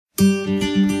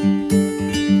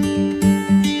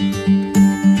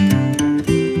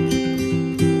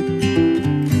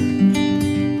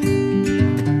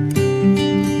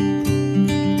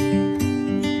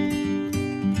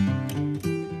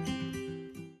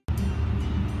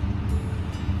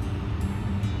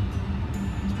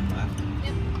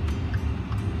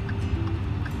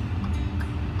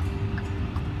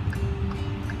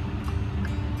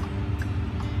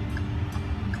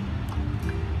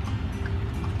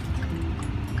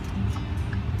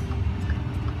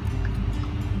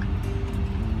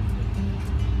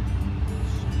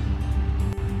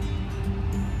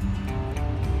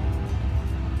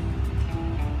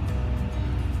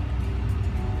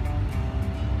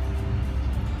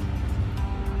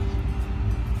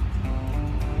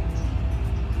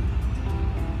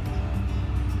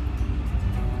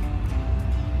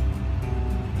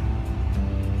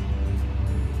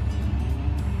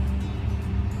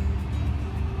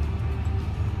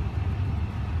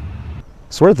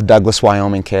So we're at the Douglas,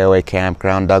 Wyoming KOA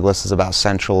campground. Douglas is about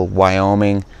central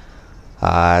Wyoming.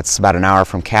 It's about an hour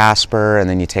from Casper, and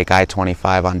then you take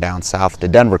I-25 on down south to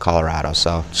Denver, Colorado.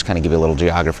 So just kind of give you a little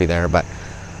geography there, but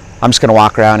I'm just going to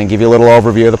walk around and give you a little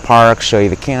overview of the park, show you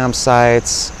the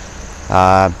campsites,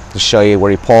 just show you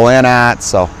where you pull in at,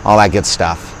 so all that good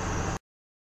stuff.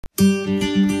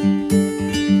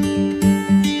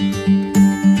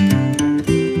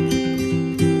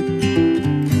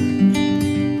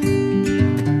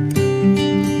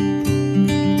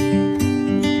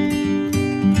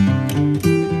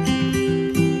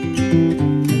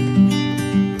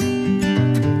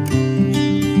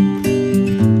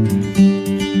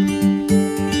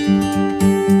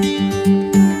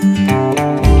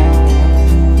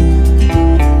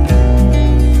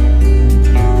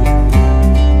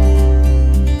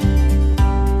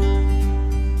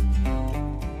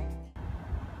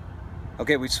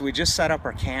 Okay, so we just set up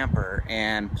our camper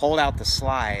and pulled out the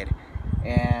slide,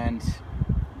 and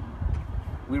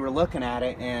we were looking at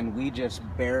it and we just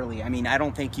barely, I mean, I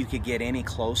don't think you could get any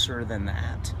closer than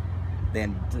that.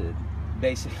 Then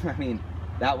basically, I mean,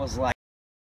 that was like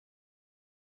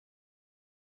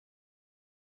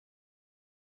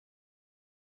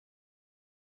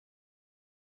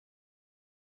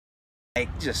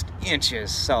just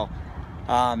inches. So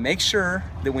make sure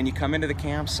that when you come into the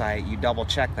campsite, you double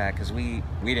check that, because we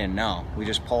didn't know. We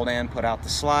just pulled in, put out the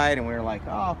slide, and we were like,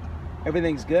 oh,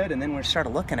 everything's good. And then we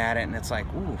started looking at it and it's like,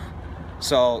 ooh.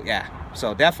 So yeah,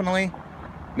 so definitely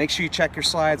make sure you check your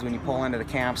slides when you pull into the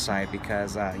campsite,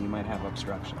 because you might have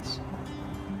obstructions.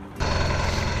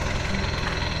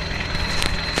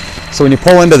 So when you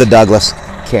pull into the Douglas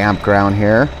campground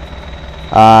here,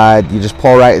 you just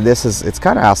pull right, it's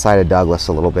kind of outside of Douglas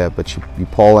a little bit, but you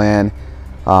pull in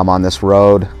on this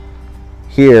road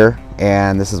here,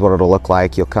 and this is what it'll look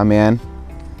like. You'll come in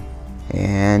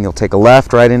and you'll take a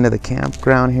left right into the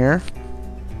campground here,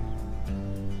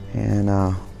 and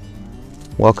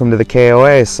welcome to the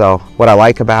KOA. So what I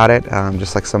like about it,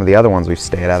 just like some of the other ones we've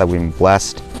stayed at that we've been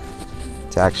blessed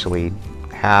to actually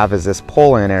have, is this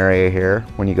pull-in area here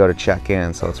when you go to check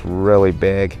in. So it's really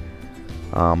big,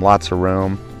 lots of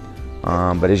room,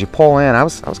 but as you pull in, I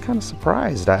was kind of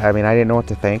surprised. I mean, I didn't know what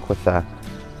to think with the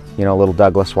little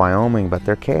Douglas, Wyoming, but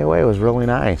their KOA was really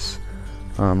nice.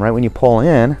 Right when you pull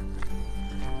in,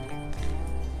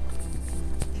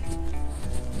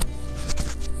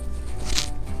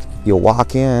 you'll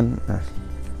walk in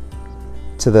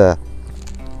to the,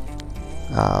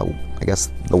 I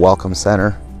guess, the welcome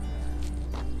center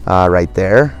right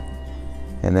there.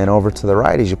 And then over to the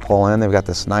right, as you pull in, they've got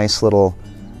this nice little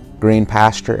green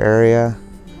pasture area.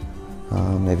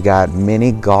 They've got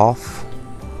mini golf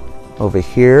over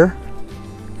here.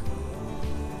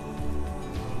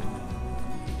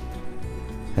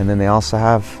 And then they also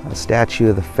have a statue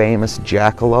of the famous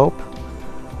jackalope.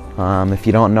 If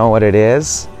you don't know what it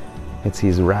is, it's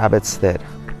these rabbits that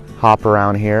hop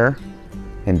around here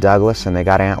in Douglas, and they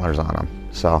got antlers on them.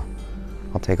 So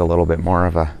I'll take a little bit more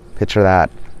of a picture of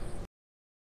that.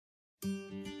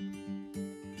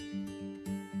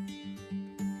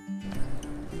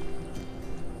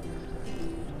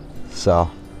 So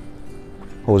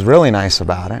what was really nice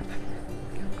about it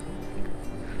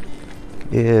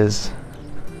is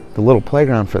the little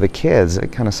playground for the kids.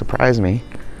 It kind of surprised me,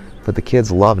 but the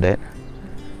kids loved it.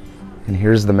 And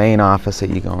here's the main office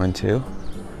that you go into.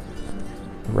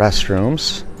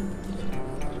 Restrooms.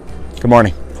 Good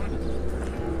morning.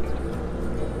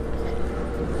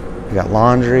 You got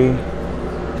laundry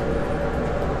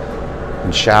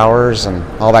and showers and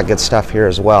all that good stuff here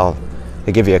as well.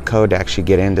 They give you a code to actually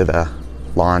get into the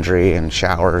laundry and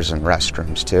showers and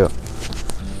restrooms too.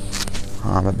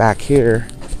 But back here,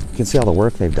 you can see all the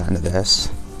work they've done to this.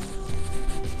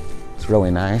 It's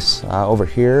really nice. Over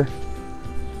here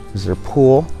is their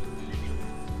pool.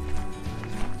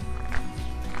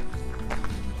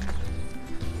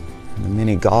 And the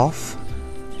mini golf.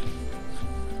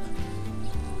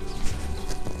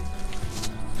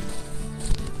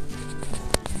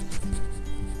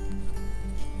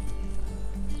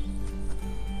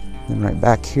 And right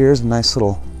back here is a nice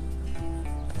little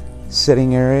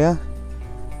sitting area,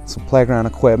 some playground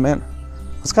equipment.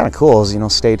 What's kind of cool is,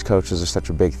 stagecoaches are such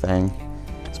a big thing,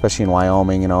 especially in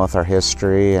Wyoming, with our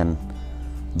history and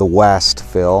the West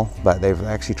feel, but they've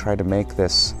actually tried to make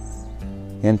this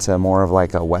into more of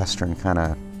like a Western kind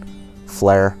of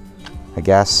flair, I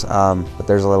guess. But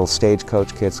there's a little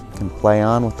stagecoach kids can play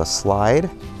on with a slide,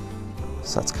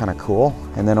 so that's kind of cool.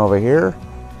 And then over here,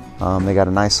 they got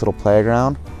a nice little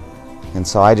playground. And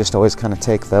so I just always kind of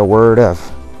take the word of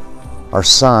our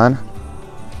son,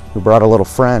 who brought a little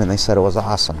friend, and they said it was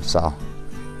awesome. So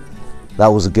that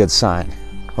was a good sign.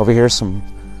 Over here, some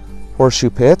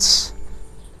horseshoe pits,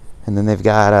 and then they've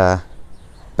got a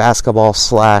basketball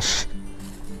slash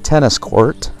tennis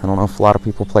court. I don't know if a lot of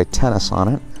people play tennis on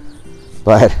it,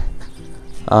 but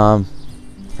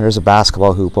there's a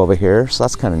basketball hoop over here, so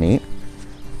that's kind of neat.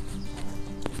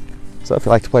 So if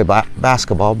you like to play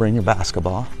basketball, bring your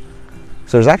basketball.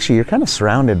 So there's actually, you're kind of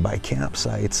surrounded by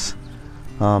campsites.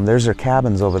 There's their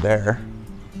cabins over there.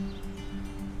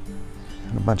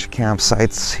 And a bunch of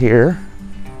campsites here.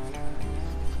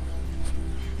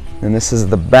 And this is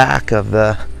the back of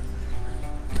the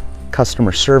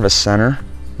customer service center,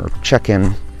 or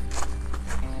check-in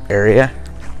area.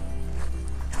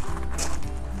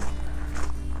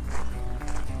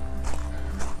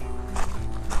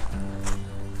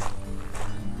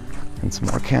 And some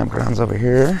more campgrounds over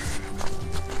here.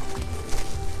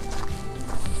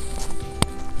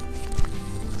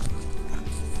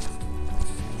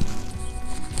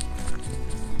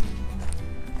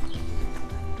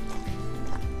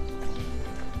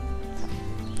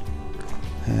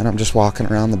 And I'm just walking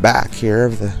around the back here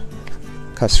of the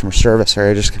customer service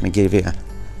area, just going to give you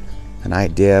an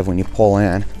idea of when you pull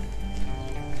in.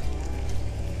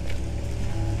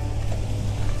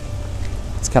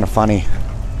 It's kind of funny.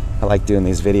 I like doing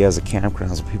these videos of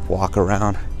campgrounds where people walk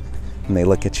around and they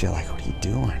look at you like, what are you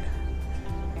doing?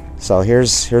 So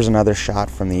here's another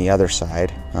shot from the other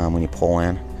side when you pull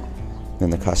in. Then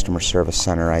the customer service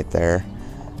center right there.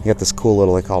 You got this cool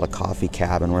little, they call it a coffee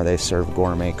cabin, where they serve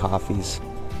gourmet coffees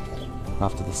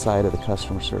off to the side of the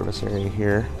customer service area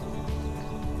here.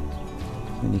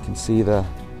 And you can see they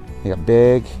got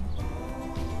big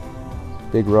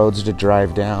roads to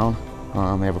drive down.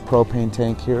 They have a propane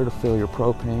tank here to fill your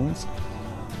propanes.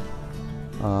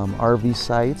 RV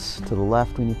sites to the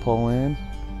left when you pull in.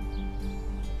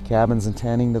 Cabins and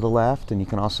tenting to the left, and you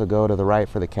can also go to the right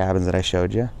for the cabins that I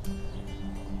showed you.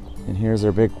 And here's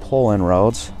their big pull-in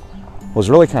roads. What was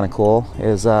really kind of cool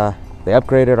is they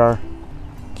upgraded our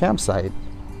campsite.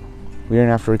 We didn't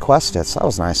have to request it, so that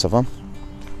was nice of them.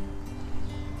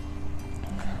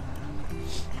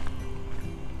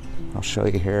 I'll show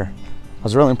you here. I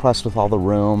was really impressed with all the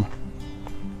room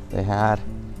they had.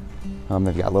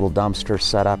 They've got little dumpsters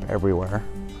set up everywhere.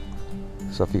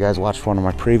 So if you guys watched one of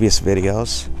my previous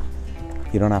videos,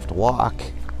 you don't have to walk.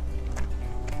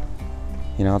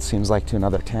 You know, it seems like to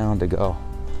another town to go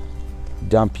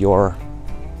dump your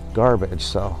garbage,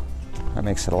 so that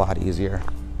makes it a lot easier.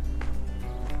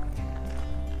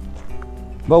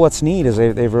 But what's neat is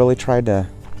they've really tried to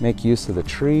make use of the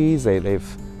trees.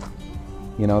 They've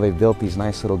built these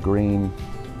nice little green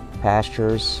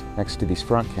pastures next to these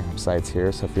front campsites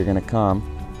here. So if you're going to come,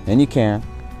 and you can,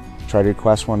 try to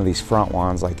request one of these front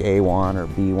ones, like A1 or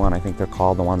B1, I think they're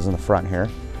called, the ones in the front here.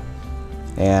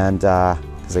 And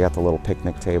because they got the little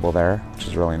picnic table there, which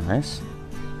is really nice.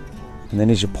 And then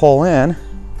as you pull in,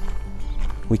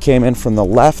 we came in from the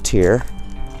left here,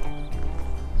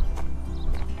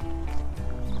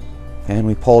 and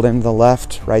we pulled into the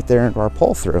left right there into our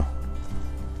pull through.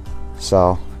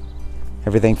 So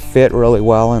everything fit really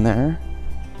well in there.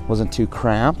 Wasn't too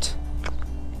cramped.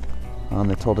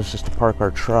 They told us just to park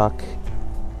our truck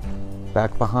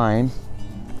back behind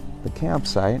the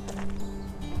campsite.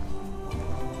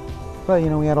 But you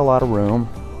know, we had a lot of room.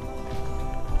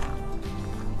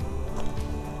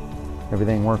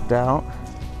 Everything worked out.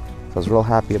 So I was real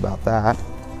happy about that.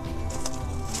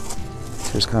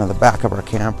 Here's kind of the back of our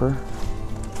camper.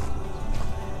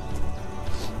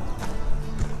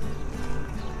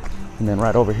 And then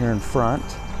right over here in front,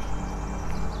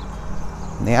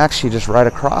 and they actually just right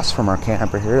across from our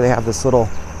camper here, they have this little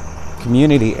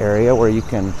community area where you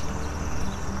can,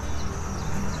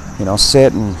 you know,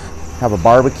 sit and have a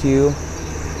barbecue.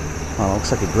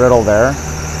 Looks like a griddle there,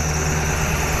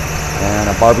 and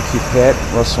a barbecue pit,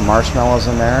 roast some marshmallows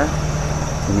in there,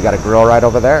 and you got a grill right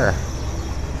over there.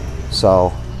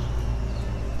 So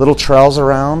little trails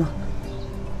around.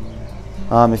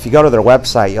 If you go to their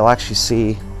website, you'll actually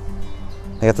see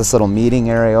they got this little meeting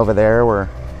area over there where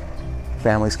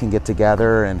families can get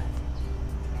together and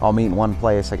all meet in one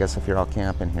place, I guess, if you're all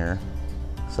camping here.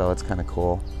 So it's kind of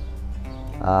cool.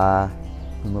 A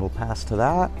little past to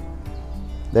that,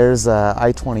 there's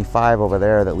I-25 over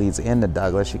there that leads into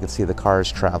Douglas. You can see the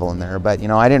cars traveling there, but you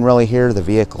know, I didn't really hear the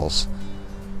vehicles,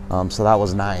 so that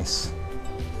was nice.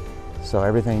 So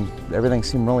everything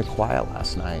seemed really quiet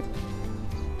last night.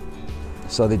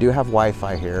 So they do have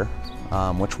Wi-Fi here,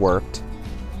 which worked.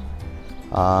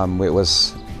 It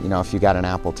was, you know, if you got an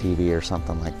Apple TV or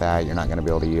something like that, you're not going to be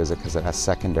able to use it because it has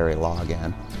secondary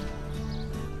login.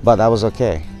 But that was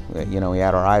okay. You know, we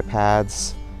had our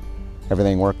iPads.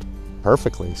 Everything worked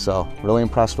perfectly. So really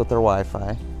impressed with their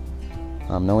Wi-Fi.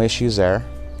 No issues there.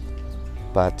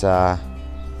 But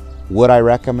would I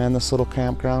recommend this little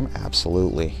campground?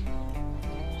 Absolutely.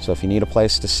 So if you need a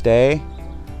place to stay,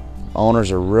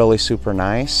 owners are really super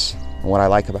nice. And what I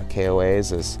like about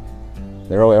KOAs is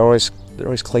they're always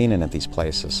cleaning at these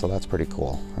places, so that's pretty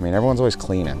cool. I mean, everyone's always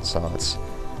cleaning, so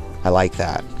I like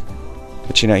that.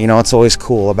 But you know what's always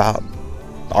cool about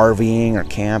RVing or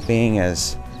camping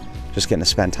is just getting to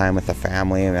spend time with the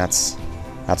family, and that's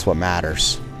what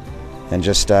matters. And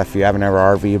just if you haven't ever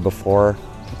RV'd before,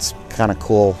 it's kind of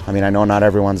cool. I mean, I know not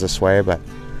everyone's this way, but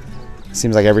it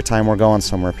seems like every time we're going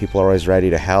somewhere, people are always ready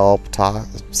to help, talk,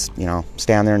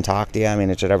 stand there and talk to you. I mean,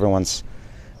 it's just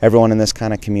everyone in this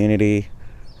kind of community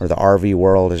or the RV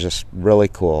world is just really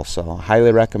cool. So I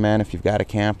highly recommend, if you've got a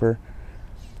camper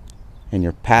and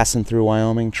you're passing through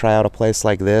Wyoming, try out a place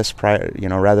like this,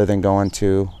 rather than going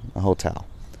to a hotel.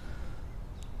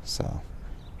 So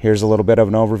here's a little bit of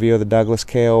an overview of the Douglas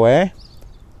KOA.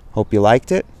 Hope you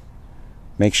liked it.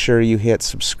 Make sure you hit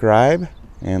subscribe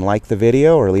and like the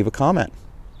video or leave a comment.